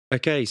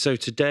Okay, so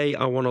today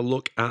I want to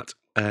look at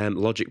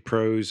Logic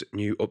Pro's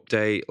new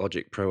update,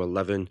 Logic Pro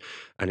 11,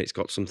 and it's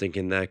got something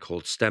in there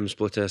called Stem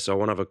Splitter. So I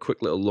want to have a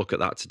quick little look at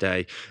that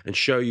today and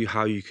show you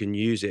how you can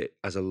use it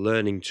as a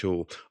learning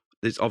tool.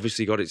 It's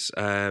obviously got its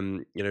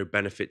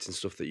benefits and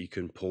stuff that you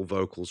can pull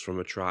vocals from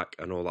a track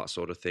and all that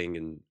sort of thing,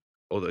 and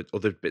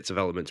other bits of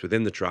elements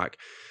within the track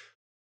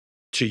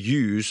to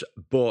use,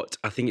 but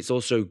I think it's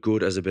also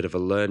good as a bit of a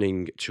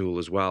learning tool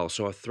as well.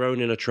 So I've thrown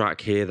in a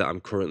track here that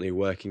I'm currently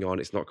working on.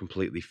 It's not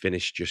completely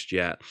finished just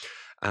yet,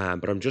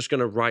 but I'm just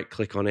going to right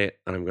click on it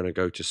and I'm going to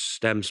go to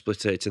Stem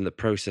Splitter. It's in the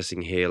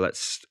processing here.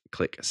 Let's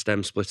click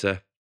Stem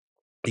Splitter.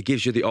 It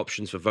gives you the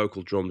options for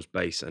vocal, drums,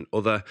 bass, and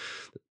other.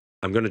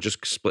 I'm going to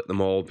just split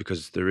them all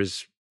because there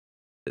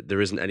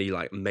isn't any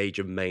like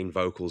major main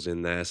vocals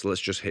in there. So let's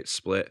just hit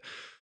split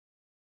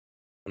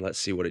and let's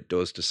see what it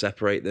does to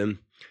separate them.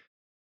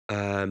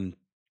 And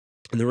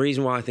the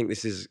reason why I think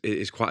this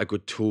is quite a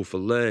good tool for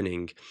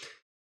learning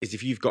is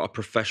if you've got a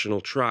professional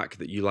track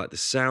that you like the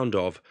sound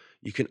of,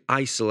 you can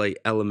isolate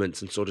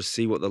elements and sort of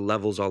see what the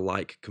levels are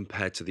like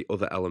compared to the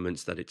other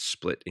elements that it's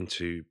split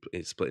into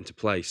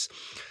place.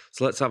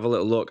 So let's have a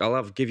little look.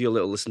 Give you a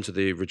little listen to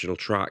the original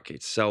track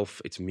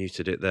itself. It's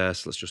muted it there,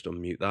 so let's just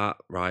unmute that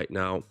right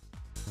now.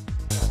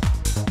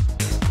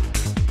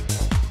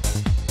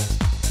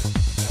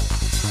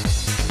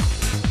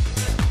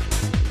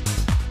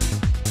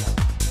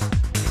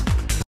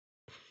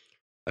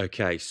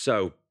 Okay,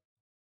 so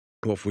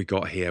what have we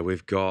got here?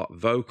 We've got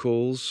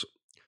vocals.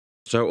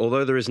 So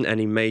although there isn't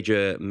any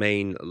major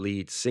main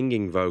lead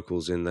singing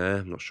vocals in there,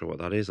 I'm not sure what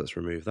that is. Let's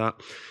remove that.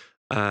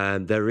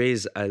 There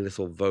is a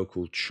little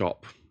vocal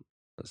chop.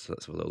 Let's have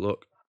a little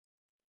look.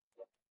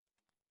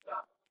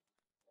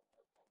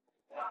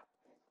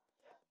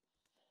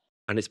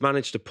 And it's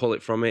managed to pull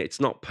it from it. It's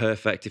not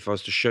perfect. If I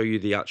was to show you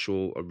the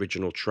actual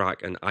original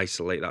track and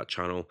isolate that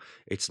channel,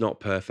 it's not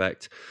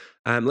perfect.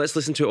 Let's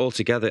listen to it all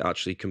together,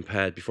 actually,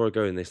 compared. Before I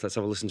go in this, let's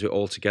have a listen to it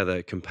all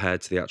together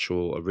compared to the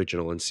actual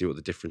original and see what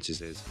the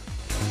differences is.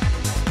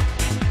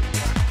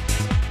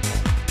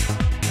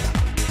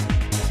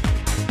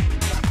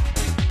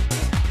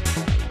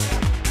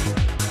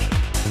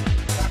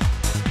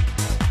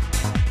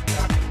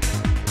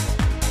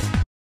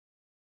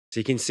 So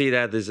you can see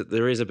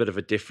there is a bit of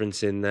a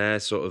difference in there,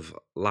 sort of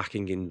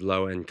lacking in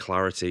low end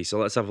clarity. So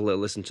let's have a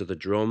little listen to the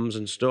drums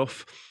and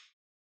stuff.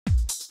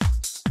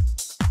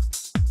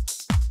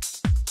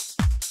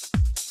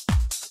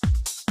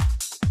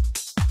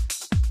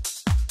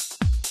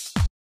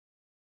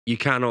 You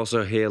can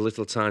also hear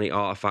little tiny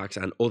artifacts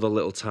and other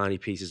little tiny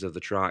pieces of the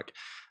track.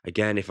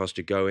 Again, if I was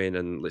to go in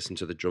and listen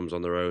to the drums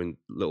on their own,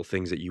 little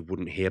things that you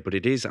wouldn't hear, but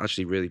it is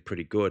actually really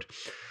pretty good.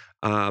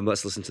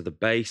 Let's listen to the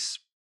bass.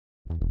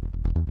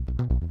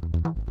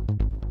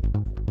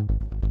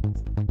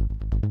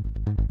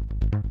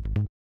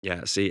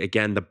 Yeah, see,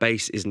 again, the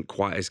bass isn't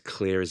quite as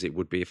clear as it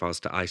would be if I was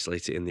to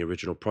isolate it in the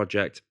original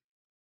project.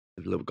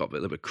 Got a little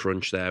bit of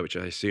crunch there, which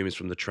I assume is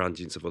from the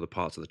transients of other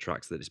parts of the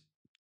track that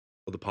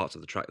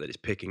it's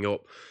picking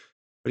up.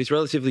 But it's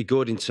relatively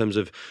good in terms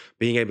of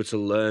being able to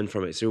learn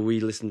from it. So we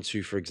listen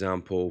to, for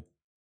example,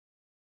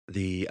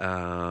 the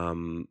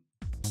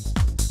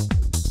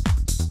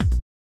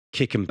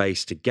kick and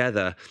bass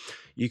together.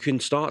 You can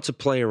start to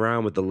play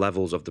around with the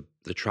levels of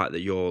the track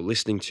that you're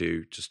listening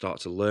to start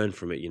to learn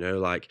from it,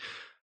 like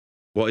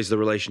what is the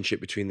relationship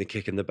between the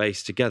kick and the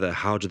bass together?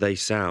 How do they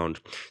sound?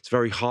 It's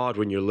very hard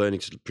when you're learning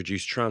to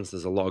produce trance.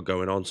 There's a lot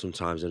going on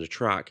sometimes in a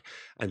track,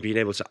 and being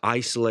able to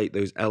isolate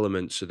those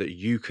elements so that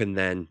you can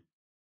then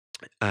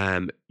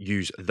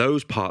use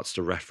those parts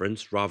to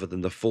reference rather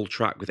than the full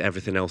track with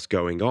everything else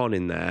going on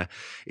in there.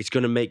 It's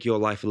going to make your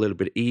life a little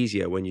bit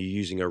easier when you're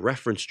using a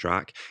reference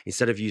track.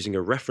 Instead of using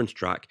a reference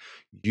track,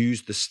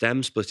 use the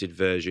stem splitted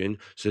version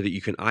so that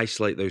you can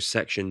isolate those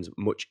sections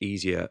much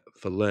easier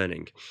for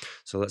learning.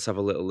 So let's have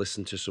a little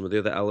listen to some of the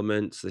other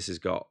elements. This has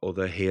got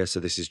other here, so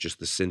this is just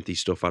the synthy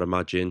stuff, I'd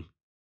imagine.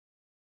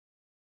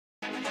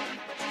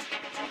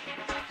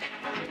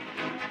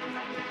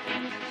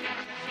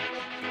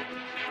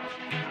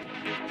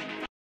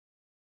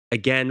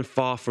 Again,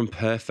 far from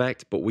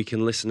perfect, but we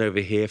can listen over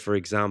here, for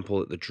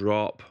example, at the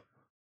drop.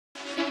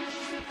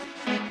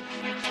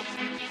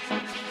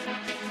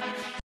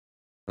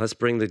 Let's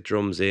bring the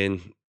drums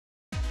in.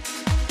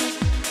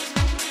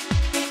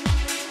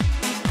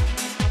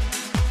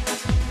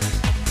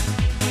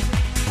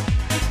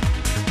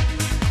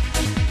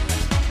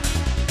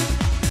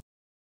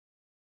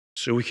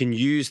 So we can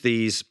use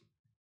these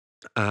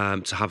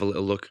to have a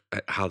little look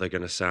at how they're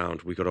going to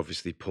sound. We could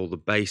obviously pull the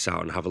bass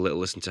out and have a little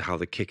listen to how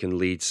the kick and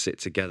lead sit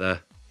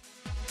together.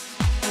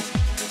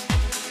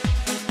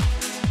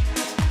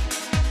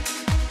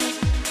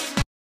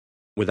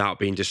 Without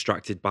being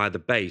distracted by the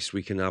bass,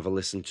 we can have a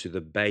listen to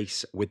the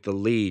bass with the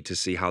lead to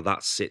see how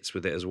that sits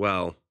with it as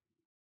well.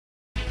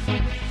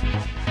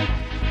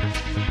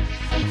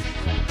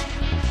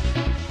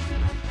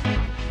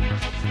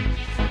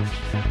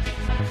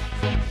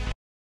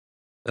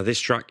 Now, this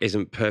track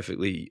isn't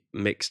perfectly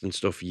mixed and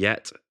stuff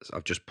yet.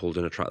 I've just pulled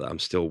in a track that I'm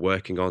still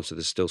working on, so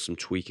there's still some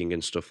tweaking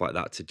and stuff like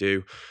that to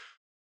do.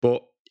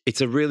 But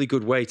it's a really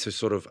good way to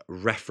sort of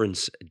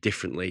reference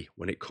differently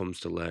when it comes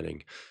to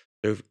learning.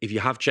 So if you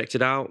have checked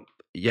it out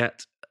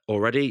yet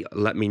already,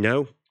 let me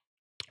know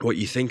what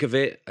you think of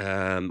it.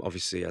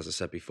 Obviously, as I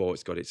said before,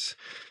 it's got its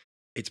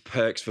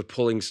perks for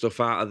pulling stuff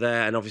out of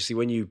there. And obviously,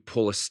 when you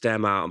pull a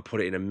stem out and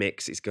put it in a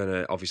mix, it's going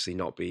to obviously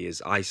not be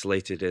as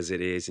isolated as it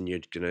is. And you're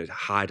going to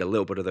hide a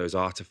little bit of those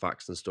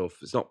artifacts and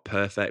stuff. It's not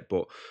perfect,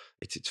 but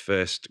it's its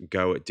first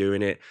go at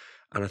doing it.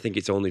 And I think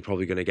it's only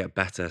probably going to get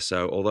better.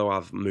 So although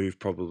I've moved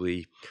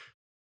probably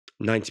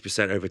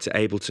 90% over to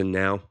Ableton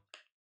now,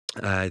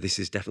 this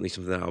is definitely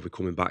something that I'll be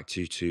coming back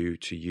to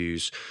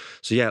use.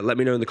 So yeah, let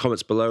me know in the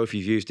comments below if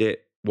you've used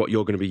it, what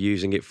you're going to be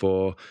using it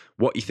for,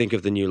 what you think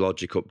of the new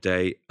Logic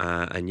update,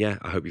 and yeah,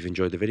 I hope you've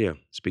enjoyed the video.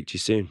 Speak to you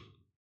soon.